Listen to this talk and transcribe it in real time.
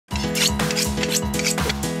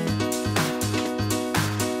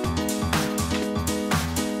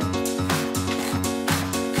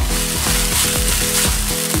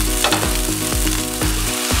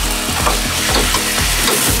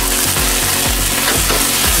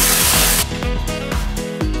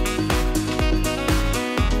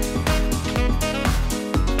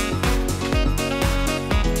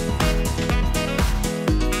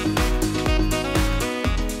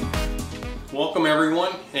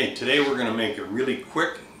Hey, today we're going to make a really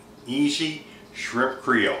quick, easy shrimp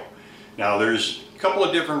Creole. Now there's a couple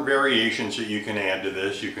of different variations that you can add to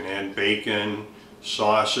this. You can add bacon,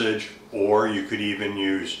 sausage, or you could even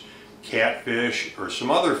use catfish or some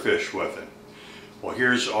other fish with it. Well,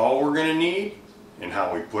 here's all we're going to need and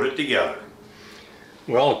how we put it together.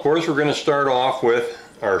 Well, of course we're going to start off with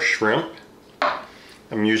our shrimp.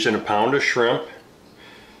 I'm using a pound of shrimp,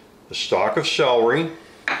 a stalk of celery,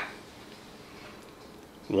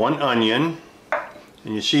 1 onion,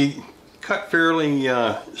 and you see cut fairly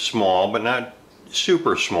small but not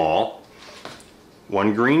super small,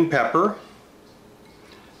 1 green pepper,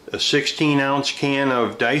 a 16-ounce can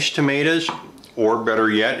of diced tomatoes, or better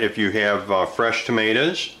yet if you have fresh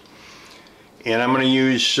tomatoes, and I'm going to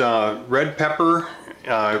use red pepper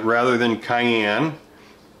rather than cayenne,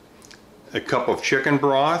 a cup of chicken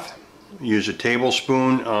broth, use a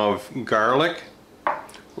tablespoon of garlic,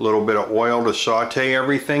 a little bit of oil to saute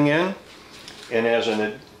everything in, and as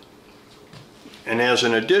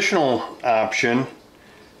an additional option,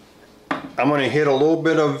 I'm going to hit a little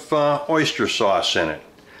bit of oyster sauce in it.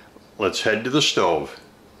 Let's head to the stove.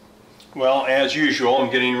 Well, as usual, I'm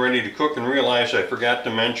getting ready to cook and realize I forgot to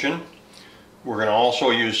mention we're going to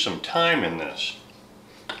also use some thyme in this.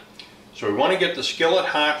 So we want to get the skillet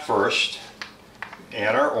hot first,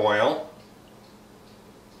 add our oil,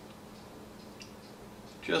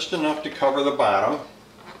 just enough to cover the bottom.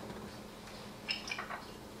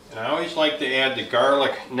 And I always like to add the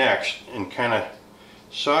garlic next and kind of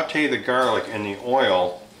saute the garlic in the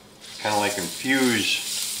oil, kind of like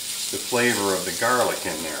infuse the flavor of the garlic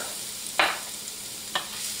in there.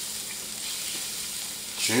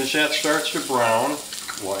 As soon as that starts to brown,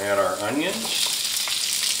 we'll add our onions,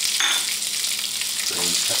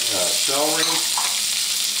 celery,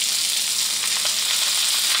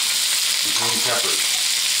 and green peppers.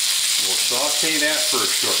 We'll saute that for a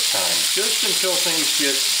short time, just until things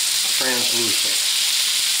get translucent.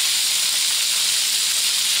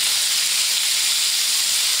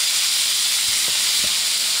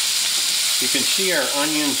 You can see our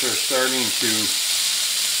onions are starting to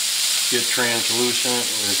get translucent.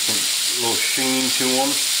 There's a little sheen to them,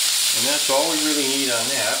 and that's all we really need on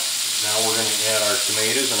that. Now we're going to add our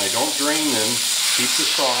tomatoes, and I don't drain them, keep the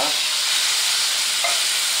sauce.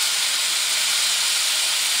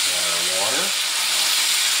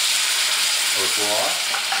 Broth,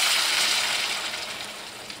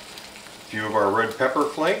 a few of our red pepper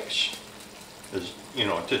flakes, as you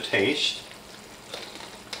know, to taste.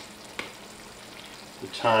 The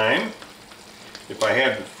thyme. If I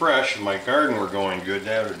had it fresh, if my garden were going good,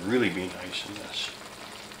 that would really be nice in this.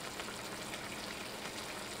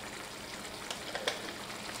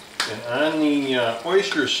 And on the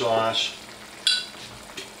oyster sauce,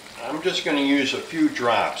 I'm just going to use a few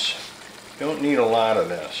drops. Don't need a lot of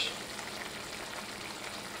this.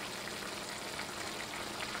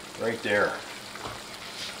 Right there.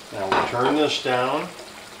 Now we'll turn this down,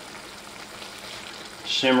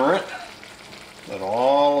 simmer it, let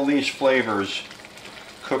all of these flavors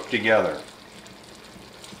cook together.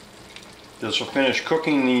 This will finish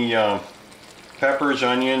cooking the peppers,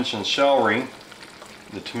 onions, and celery,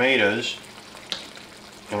 the tomatoes,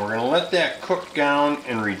 and we're going to let that cook down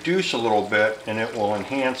and reduce a little bit, and it will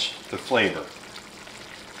enhance the flavor.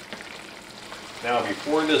 Now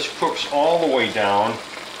before this cooks all the way down,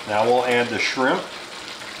 now we'll add the shrimp.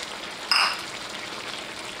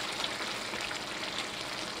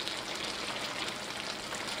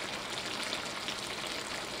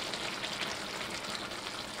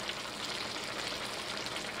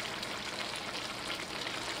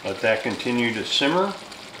 Let that continue to simmer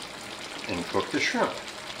and cook the shrimp.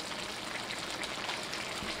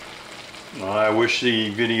 Well, I wish the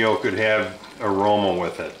video could have aroma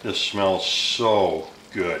with it. This smells so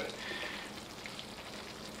good.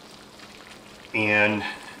 And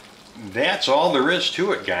that's all there is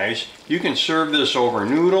to it, guys. You can serve this over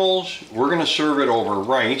noodles. We're going to serve it over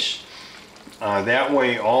rice. That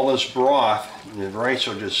way all this broth, the rice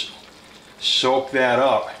will just soak that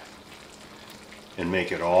up and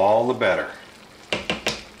make it all the better.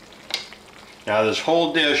 Now this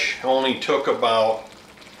whole dish only took about,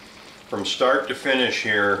 from start to finish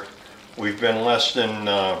here, we've been less than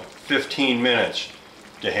 15 minutes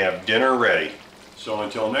to have dinner ready. So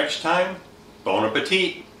until next time, bon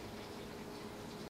appetit!